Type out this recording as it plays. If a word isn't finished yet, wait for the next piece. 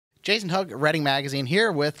Jason Hug, Reading Magazine,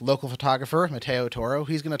 here with local photographer Mateo Toro.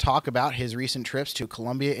 He's going to talk about his recent trips to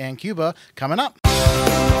Colombia and Cuba coming up.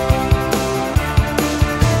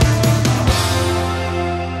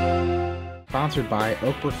 Sponsored by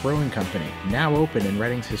Oakbrook Brewing Company, now open in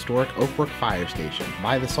Reading's historic Oakbrook Fire Station,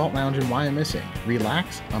 by the Salt Lounge in Wyomissing.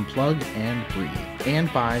 Relax, unplug, and breathe.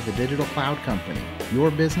 And by the Digital Cloud Company,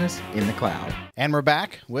 your business in the cloud. And we're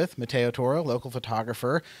back with Mateo Toro, local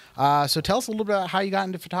photographer. So tell us a little bit about how you got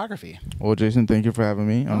into photography. Well, Jason, thank you for having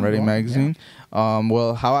me on Reading Magazine. Yeah.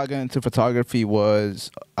 Well, how I got into photography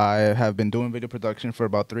was I have been doing video production for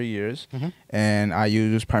about 3 years, and I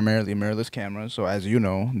use primarily mirrorless cameras. So as you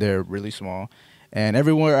know, they're really small. And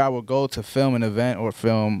everywhere I would go to film an event or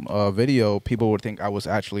film a video, people would think I was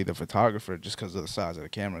actually the photographer just because of the size of the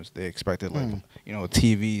cameras. They expected, like, you know, a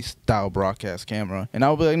TV-style broadcast camera. And I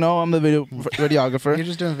would be like, no, I'm the videographer. You're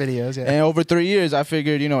just doing videos, yeah. And over 3 years, I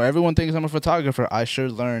figured, you know, everyone thinks I'm a photographer. I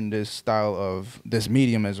should learn this style of this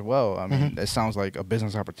medium as well. I mean, it sounds like a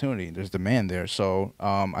business opportunity. There's demand there. So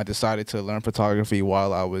I decided to learn photography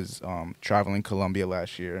while I was traveling Colombia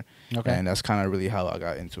last year. Okay. And that's kind of really how I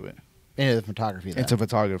got into it. Into the photography, then. Into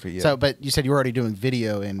photography, yeah. So, but you said you were already doing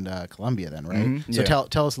video in Colombia then, right? So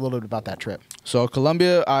tell us a little bit about that trip. So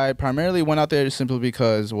Colombia, I primarily went out there simply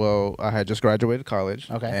because, well, I had just graduated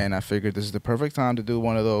college. Okay. And I figured this is the perfect time to do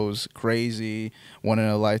one of those crazy,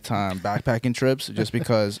 one-in-a-lifetime backpacking trips just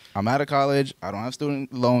because I'm out of college. I don't have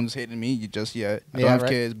student loans hitting me just yet. I don't have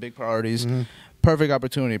kids, big priorities. Perfect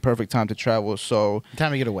opportunity, perfect time to travel. So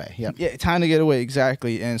time to get away. Yeah, time to get away,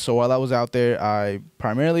 exactly. And so while I was out there, I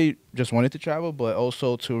primarily just wanted to travel, but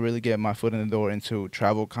also to really get my foot in the door into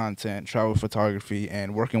travel content, travel photography,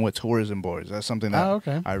 and working with tourism boards. That's something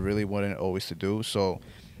that I really wanted always to do. So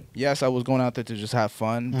yes, I was going out there to just have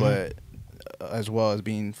fun, but as well as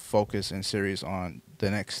being focused and serious on the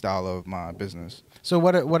next style of my business. So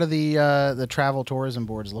what are the travel tourism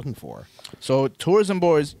boards looking for? So tourism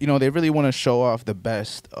boards, you know, they really want to show off the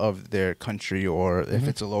best of their country, or if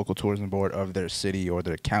it's a local tourism board, of their city or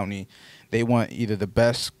their county. They want either the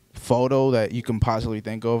best photo that you can possibly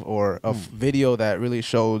think of, or a video that really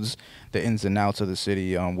shows the ins and outs of the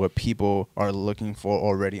city, what people are looking for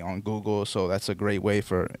already on Google. So that's a great way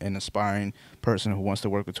for an aspiring person who wants to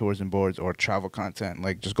work with tourism boards or travel content.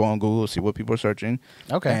 Like, just go on Google, see what people are searching,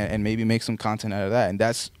 and maybe make some content out of that. And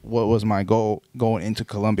that's what was my goal going into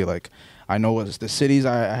Colombia. Like, I know it was the cities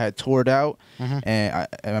I had toured out, and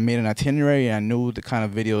I made an itinerary, and I knew the kind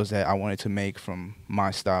of videos that I wanted to make from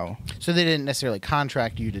my style. So they didn't necessarily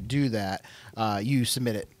contract you to do that. You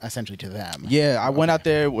submit it essentially to them. Yeah, I went out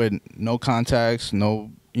there with no contacts,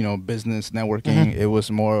 no, you know, business networking. It was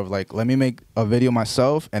more of like, let me make a video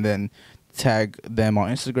myself and then tag them on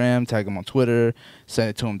Instagram, tag them on Twitter, send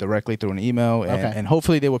it to them directly through an email, and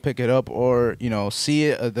hopefully they would pick it up, or, you know, see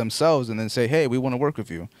it themselves and then say, hey, we want to work with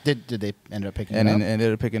you. Did they end up picking it up? And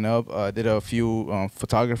ended up picking up. Did a few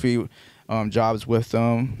photography jobs with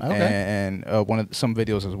them, and some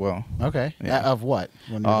videos as well. Of what?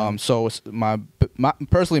 So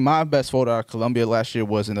personally, my best photo out of Colombia last year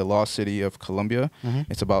was in the lost city of Colombia.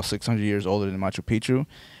 It's about 600 years older than Machu Picchu,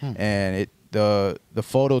 and the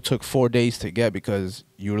photo took 4 days to get because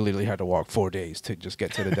you literally had to walk 4 days to just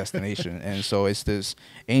get to the destination. And so it's this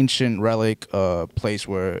ancient relic place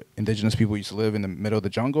where indigenous people used to live in the middle of the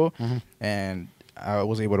jungle, and I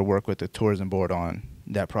was able to work with the tourism board on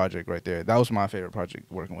that project right there. That was my favorite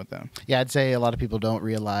project, working with them. Yeah, I'd say a lot of people don't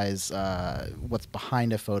realize what's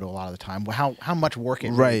behind a photo a lot of the time. How much work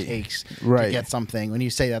it really takes to get something. When you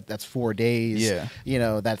say that's 4 days, you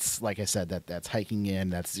know, that's, like I said, that's hiking in.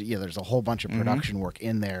 That's, you know, there's a whole bunch of production work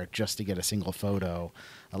in there just to get a single photo.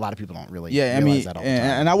 A lot of people don't really realize that all the time.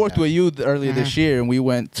 And I worked with you earlier this year, and we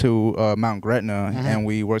went to Mount Gretna, and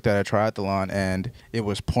we worked at a triathlon, and it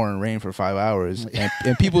was pouring rain for 5 hours.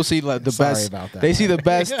 And people see, like, the best. They see the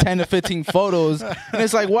best 10 to 15 photos, and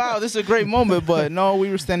it's like, wow, this is a great moment. But no, we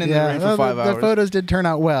were standing in the rain for 5 hours. The photos did turn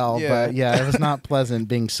out well, but it was not pleasant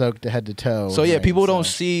being soaked head to toe. So yeah, people don't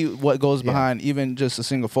see what goes behind even just a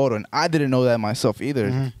single photo, and I didn't know that myself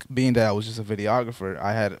either. Being that I was just a videographer,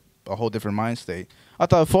 I had a whole different mind state. I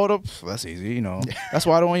thought photo, that's easy, you know. That's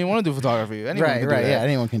why I don't even want to do photography. Anyone can do that. Yeah,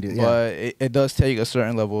 anyone can do that. But it does take a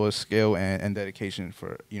certain level of skill and dedication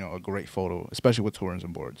for, you know, a great photo, especially with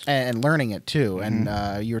tourism boards. And learning it too.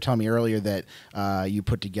 And you were telling me earlier that you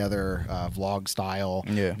put together vlog style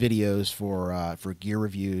videos for gear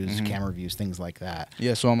reviews, camera reviews, things like that.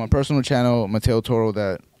 Yeah, so on my personal channel, Mateo Toro,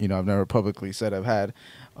 that, you know, I've never publicly said I've had,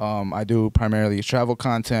 I do primarily travel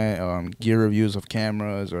content, gear reviews of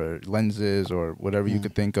cameras or lenses or whatever you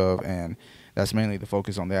could think of, and that's mainly the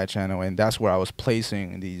focus on that channel, and that's where I was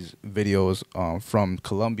placing these videos from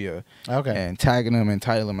Colombia, and tagging them and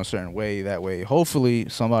titling them a certain way. That way, hopefully,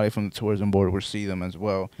 somebody from the tourism board will see them as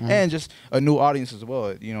well, and just a new audience as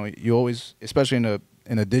well. You know, you always, especially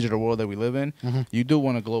in a digital world that we live in, you do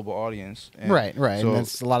want a global audience. And right. So, and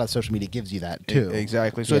that's a lot of social media gives you that too.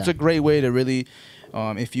 Exactly. So it's a great way to really,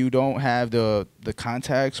 if you don't have the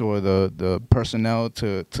contacts or the personnel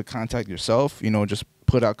to contact yourself, you know, just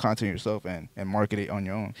put out content yourself and market it on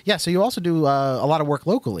your own. Yeah, so you also do a lot of work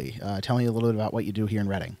locally. Tell me a little bit about what you do here in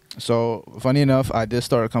Reading. So, funny enough, I did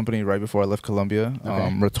start a company right before I left Colombia,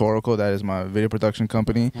 Rhetorical. That is my video production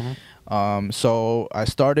company. So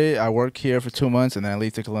I work here for 2 months, and then I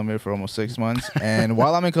leave to Colombia for almost 6 months. And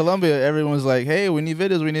while I'm in Colombia, everyone's like, hey, we need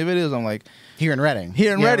videos. I'm like, here in Reading.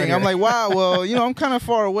 Reading. I'm like, wow, well, you know, I'm kind of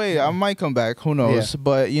far away. I might come back. Who knows? Yeah.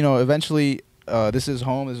 But, you know, eventually, this is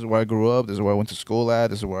home. This is where I grew up. This is where I went to school at.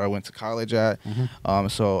 This is where I went to college at.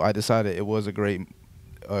 So I decided it was a great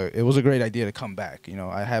idea to come back. You know,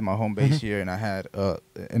 I had my home base here, and I had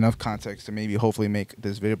enough context to maybe hopefully make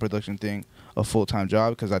this video production thing a full-time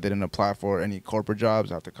job, because I didn't apply for any corporate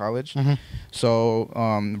jobs after college. So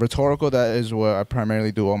Rhetorical, that is what I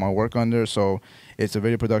primarily do all my work under. So it's a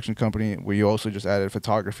video production company. We also just added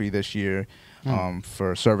photography this year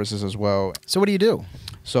for services as well. So what do you do?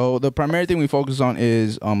 So the primary thing we focus on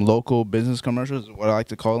is local business commercials, is what I like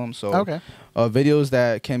to call them. So videos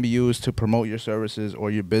that can be used to promote your services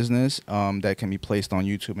or your business, that can be placed on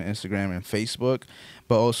YouTube and Instagram and Facebook.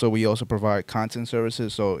 But also, we also provide content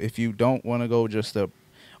services. So if you don't want to go just a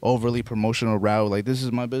overly promotional route, like this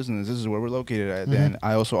is my business, this is where we're located at, then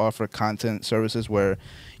I also offer content services where,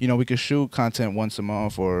 you know, we could shoot content once a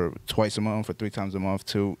month or twice a month or 3 times a month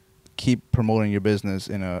to keep promoting your business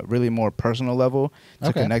in a really more personal level,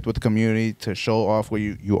 to connect with the community, to show off what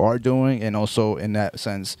you are doing, and also in that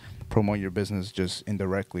sense promote your business just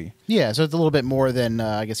indirectly. Yeah, so it's a little bit more than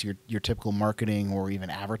I guess your typical marketing or even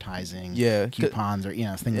advertising, coupons, or, you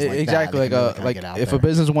know, things like that. Exactly. Like if a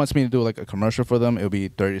business wants me to do like a commercial for them, it'll be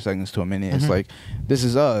 30 seconds to a minute. It's like, this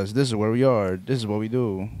is us, this is where we are, this is what we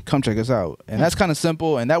do, come check us out. And that's kind of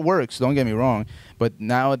simple, and that works, don't get me wrong. But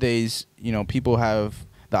nowadays, you know, people have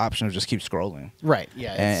the option of just keep scrolling. Right.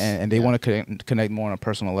 Yeah. And they want to connect more on a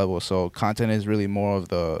personal level. So content is really more of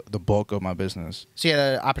the bulk of my business. So you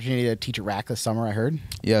had an opportunity to teach at RAC this summer, I heard?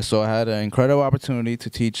 Yeah. So I had an incredible opportunity to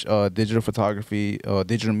teach digital photography,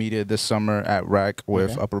 digital media this summer at RAC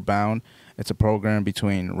with Upper Bound. It's a program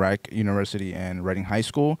between RAC University and Reading High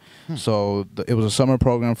School. So it was a summer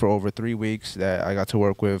program for over 3 weeks that I got to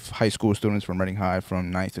work with high school students from Reading High from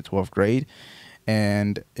 9th to 12th grade.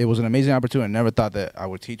 And it was an amazing opportunity. I never thought that I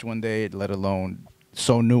would teach one day, let alone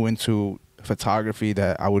so new into photography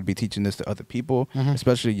that I would be teaching this to other people,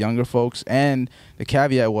 especially younger folks. And the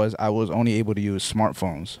caveat was I was only able to use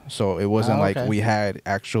smartphones. So it wasn't like we had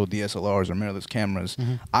actual DSLRs or mirrorless cameras.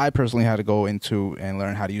 I personally had to go into and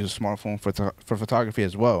learn how to use a smartphone for photography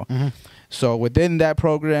as well. So within that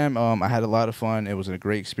program, I had a lot of fun. It was a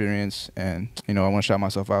great experience, and you know, I want to shout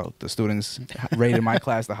myself out. The students rated my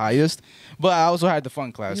class the highest, but I also had the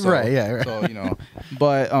fun class. So, So you know,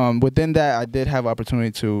 but within that, I did have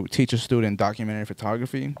opportunity to teach a student documentary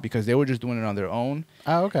photography, because they were just doing it on their own.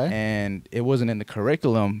 And it wasn't in the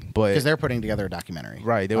curriculum, but because they're putting together a documentary.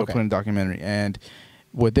 Right, they were putting a documentary, and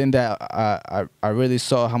within that, I really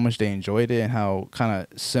saw how much they enjoyed it and how kind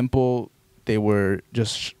of simple they were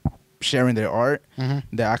just sharing their art,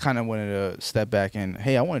 that I kind of wanted to step back and,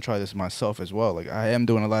 hey, I want to try this myself as well. Like, I am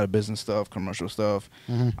doing a lot of business stuff, commercial stuff.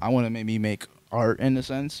 I want to maybe make art in a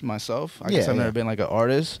sense myself. I guess I've never been like an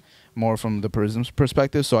artist, more from the prism's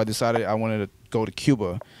perspective. So I decided I wanted to go to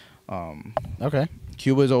Cuba.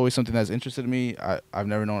 Cuba is always something that's interested me. I've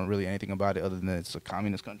never known really anything about it other than it's a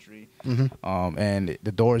communist country. And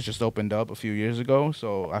the doors just opened up a few years ago.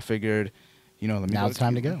 So I figured, you know, now it's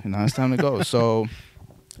time to go. Now it's time to go. So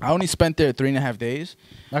I only spent there 3.5 days.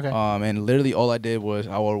 And literally all I did was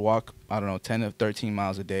I would walk, I don't know, 10 to 13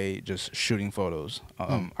 miles a day just shooting photos.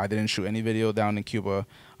 I didn't shoot any video down in Cuba.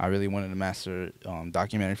 I really wanted to master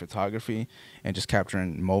documentary photography and just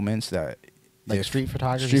capturing moments that... Like street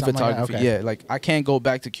photography? Street photography, yeah. Like, I can't go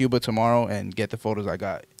back to Cuba tomorrow and get the photos I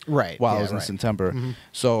got while I was in September.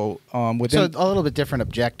 So, within... So, a little bit different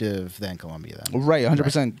objective than Colombia, then. Right,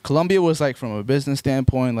 100%. Colombia was, like, from a business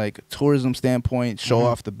standpoint, like, tourism standpoint, show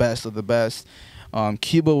off the best of the best.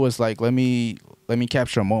 Cuba was, like, let me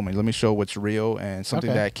capture a moment. Let me show what's real and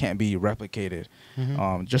something that can't be replicated.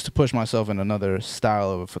 Just to push myself in another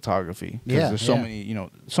style of photography. Because there's so many, you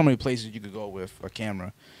know, so many places you could go with a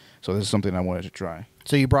camera. So this is something I wanted to try.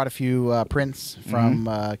 So you brought a few prints from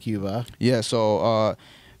Cuba. Yeah, so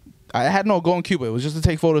I had no goal in Cuba. It was just to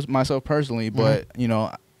take photos myself personally, but you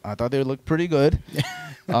know, I thought they would look pretty good.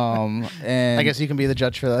 And I guess you can be the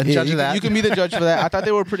judge for that. You can be the judge for that. I thought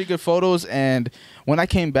they were pretty good photos, and when I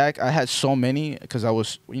came back, I had so many because I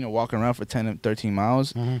was, you know, walking around for 10 and 13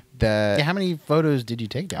 miles. That how many photos did you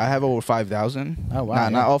take down? I have over 5,000. Oh wow!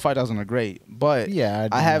 Not all 5,000 are great, but yeah,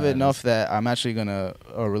 I have enough that I'm actually gonna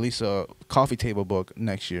release a coffee table book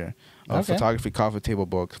next year. Photography coffee table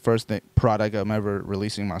book. First product I'm ever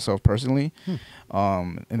releasing myself personally,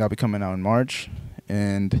 and that'll be coming out in March.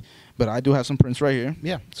 But I do have some prints right here.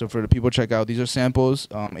 Yeah. So for the people, check out. These are samples,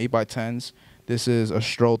 8x10s. This is a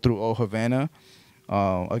stroll through old Havana.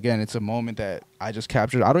 Again, it's a moment that I just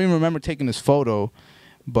captured. I don't even remember taking this photo,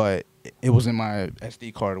 but it was in my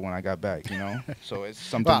SD card when I got back, you know? So it's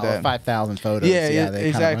something that... 5,000 photos. Yeah,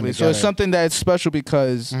 exactly. So it's something that's special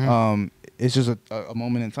because it's just a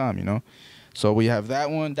moment in time, you know? So we have that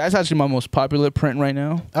one. That's actually my most popular print right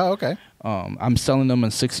now. Oh, okay. I'm selling them in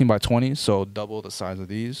 16x20, so double the size of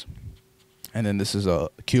these. And then this is a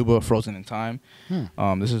Cuba frozen in time.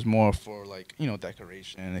 This is more for, like, you know,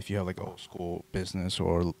 decoration. If you have like old school business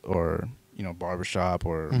or you know, barbershop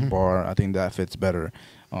or bar, I think that fits better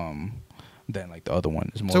than like the other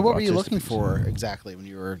one. Is more so what were you looking for exactly when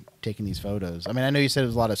you were taking these photos? I mean, I know you said it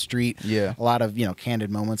was a lot of street, a lot of, you know,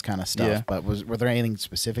 candid moments kind of stuff, but were there anything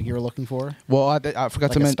specific you were looking for? Well, I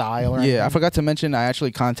forgot to mention style or anything? I forgot to mention I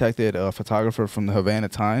actually contacted a photographer from the Havana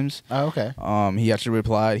Times. Oh, okay. He actually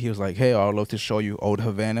replied. He was like, "Hey, I'd love to show you old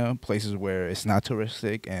Havana, places where it's not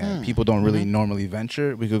touristic and people don't really normally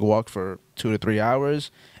venture. We could walk for 2 to 3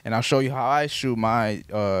 hours, and I'll show you how I shoot my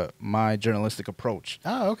my journalistic approach."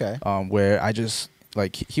 Oh, okay. Where I just,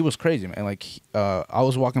 like, he was crazy, man. Like, I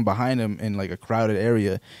was walking behind him in like a crowded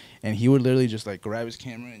area, and he would literally just like grab his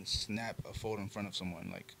camera and snap a photo in front of someone,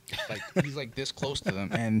 like he's like this close to them,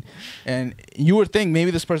 and you would think maybe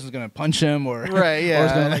this person's gonna punch him or or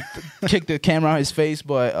is gonna like kick the camera out his face,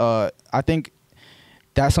 but I think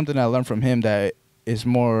that's something I learned from him, that is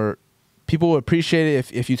more. People will appreciate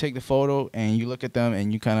it if you take the photo and you look at them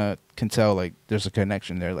and you kind of can tell, like, there's a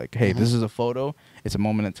connection there. Like, hey, this is a photo. It's a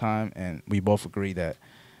moment in time, and we both agree that,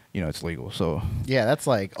 you know, it's legal. So yeah, that's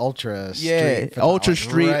like ultra street. Ultra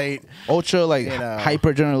street, right. Ultra, like, you know,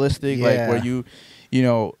 hyper journalistic, like where you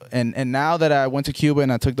know. And now that I went to Cuba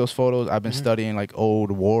and I took those photos, I've been studying like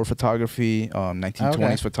old war photography,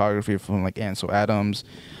 1920s photography from like Ansel Adams,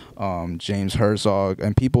 James Herzog,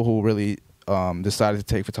 and people who really decided to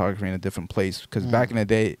take photography in a different place. Because back in the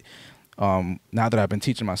day, now that I've been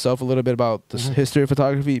teaching myself a little bit about the history of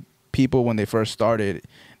photography, people, when they first started,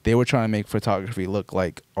 they were trying to make photography look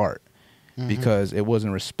like art, because it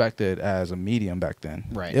wasn't respected as a medium back then.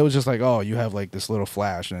 Right. It was just like, oh, you have like this little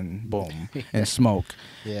flash and boom and smoke.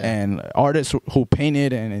 And artists who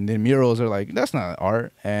painted and did murals are like, that's not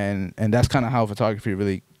art. And that's kind of how photography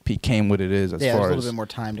really became what it is. As far as a little bit more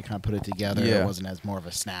time to kind of put it together. It wasn't as more of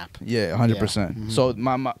a snap. 100%. So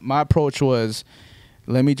my approach was,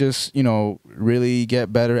 let me just, you know, really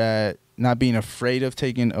get better at not being afraid of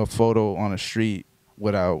taking a photo on a street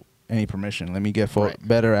without any permission. Let me get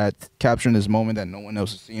better at capturing this moment that no one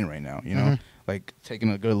else is seeing right now, you know? Like taking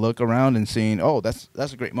a good look around and seeing, oh, that's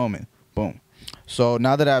a great moment. Boom. So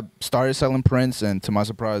now that I've started selling prints, and to my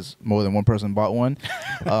surprise, more than one person bought one,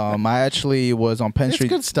 I actually was on Penn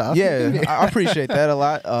Street. It's good stuff. Yeah, I appreciate that a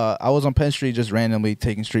lot. I was on Penn Street just randomly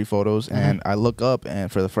taking street photos, and I look up,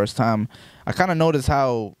 and for the first time, I kind of noticed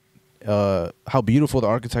how beautiful the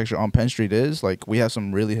architecture on Penn Street is. Like, we have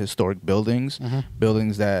some really historic buildings,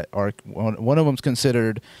 buildings that are, one of them's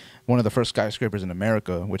considered one of the first skyscrapers in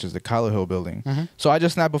America, which is the Colombia building. So I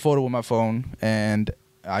just snapped a photo with my phone, and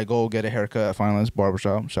I go get a haircut at Fine Lines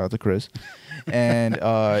Barbershop. Shout out to Chris. And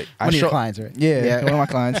one of your clients, right? Yeah, one of my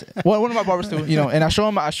clients. one of my barbers too. You know, and I show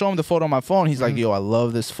him the photo on my phone. He's like, "Yo, I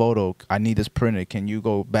love this photo. I need this printed. Can you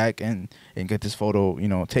go back and get this photo, you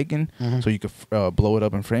know, taken so you could blow it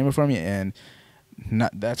up and frame it for me?" And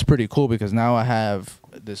that's pretty cool, because now I have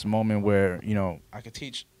this moment where, you know, I could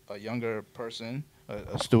teach a younger person,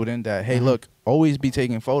 a student, that, hey, look, always be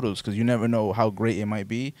taking photos, because you never know how great it might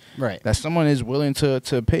be. Right. That someone is willing to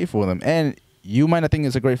pay for them. And you might not think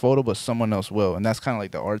it's a great photo, but someone else will. And that's kind of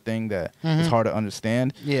like the art thing that is hard to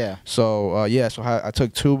understand. Yeah. So, so I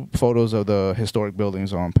took 2 photos of the historic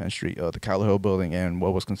buildings on Penn Street, the Calla Hill building and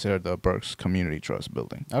what was considered the Berks Community Trust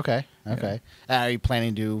building. Okay. Okay. Are you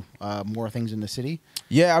planning to do more things in the city?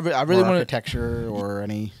 Yeah, I really want architecture or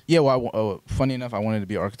any. Yeah, well, funny enough, I wanted to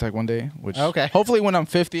be an architect one day. Which hopefully when I'm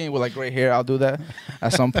 50 with like gray hair, I'll do that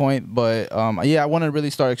at some point. But yeah, I want to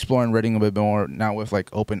really start exploring Reading a bit more now with like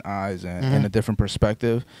open eyes and a different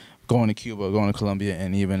perspective. going to Cuba, going to Colombia,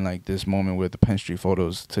 and even like this moment with the Penn Street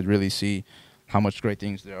photos to really see how much great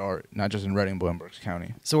things there are, not just in Reading, but in Berks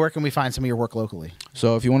County. So where can we find some of your work locally?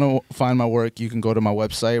 So if you want to find my work, you can go to my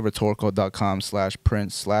website,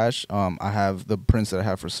 rhetorical.com/print/. I have the prints that I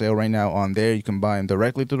have for sale right now on there. You can buy them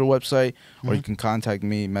directly through the website, or you can contact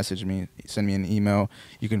me, message me, send me an email.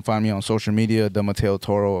 You can find me on social media, the Mateo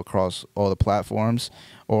Toro, across all the platforms,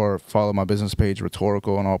 or follow my business page,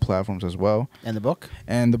 Rhetorical, on all platforms as well. And the book?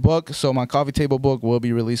 And the book, so my coffee table book will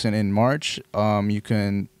be releasing in March. You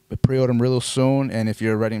can pre-order them real soon, and if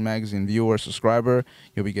you're a Reading Magazine viewer or subscriber,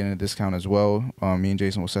 you'll be getting a discount as well. Me and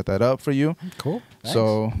Jason will set that up for you. Cool. Thanks.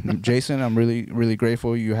 So, Jason, I'm really, really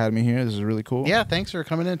grateful you had me here. This is really cool. Yeah, thanks for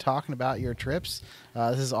coming in and talking about your trips.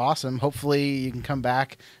 This is awesome. Hopefully, you can come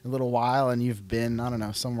back in a little while, and you've been, I don't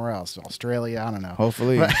know, somewhere else, Australia, I don't know.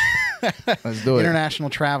 Hopefully. Let's do it. International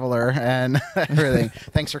traveler and everything.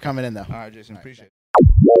 Thanks for coming in, though. All right, Jason, appreciate it.